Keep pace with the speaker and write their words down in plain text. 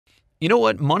You know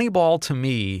what? Moneyball to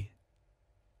me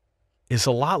is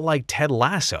a lot like Ted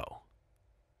Lasso.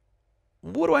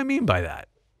 What do I mean by that?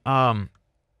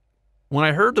 When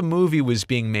I heard the movie was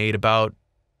being made about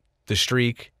the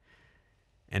streak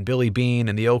and Billy Beane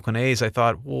and the Oakland A's, I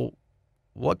thought, well,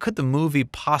 what could the movie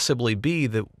possibly be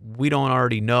that we don't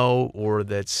already know or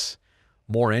that's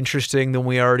more interesting than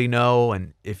we already know?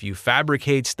 And if you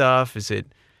fabricate stuff, it's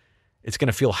going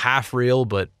to feel half real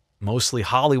but mostly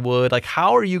Hollywood? Like,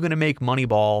 how are you going to make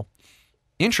Moneyball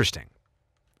interesting?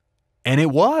 And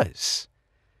it was.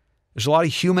 There's a lot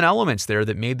of human elements there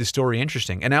that made the story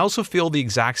interesting. And I also feel the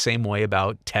exact same way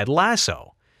about Ted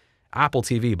Lasso. Apple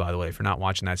TV, by the way, if you're not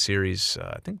watching that series,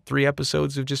 I think 3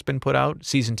 episodes have just been put out,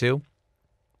 season 2.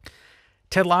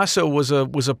 Ted Lasso was a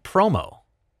promo.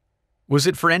 Was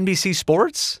it for NBC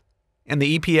Sports and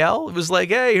the EPL? It was like,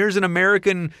 hey, here's an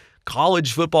American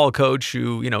college football coach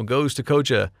who, goes to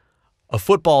coach a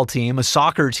football team, a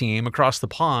soccer team across the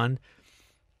pond.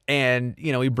 And,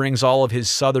 he brings all of his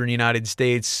southern United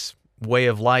States way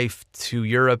of life to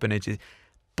Europe. And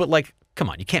but like, come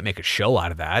on, you can't make a show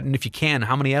out of that. And if you can,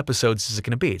 how many episodes is it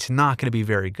going to be? It's not going to be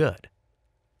very good.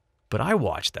 But I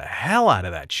watched the hell out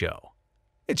of that show.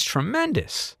 It's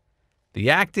tremendous. The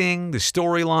acting, the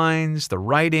storylines, the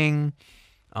writing.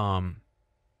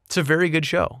 It's a very good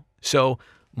show. So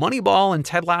Moneyball and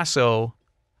Ted Lasso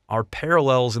are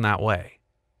parallels in that way.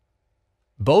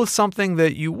 Both something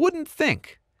that you wouldn't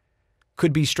think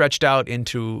could be stretched out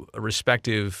into a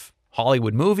respective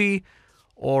Hollywood movie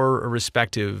or a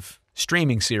respective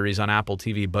streaming series on Apple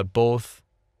TV, but both,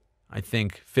 I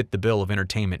think, fit the bill of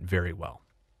entertainment very well.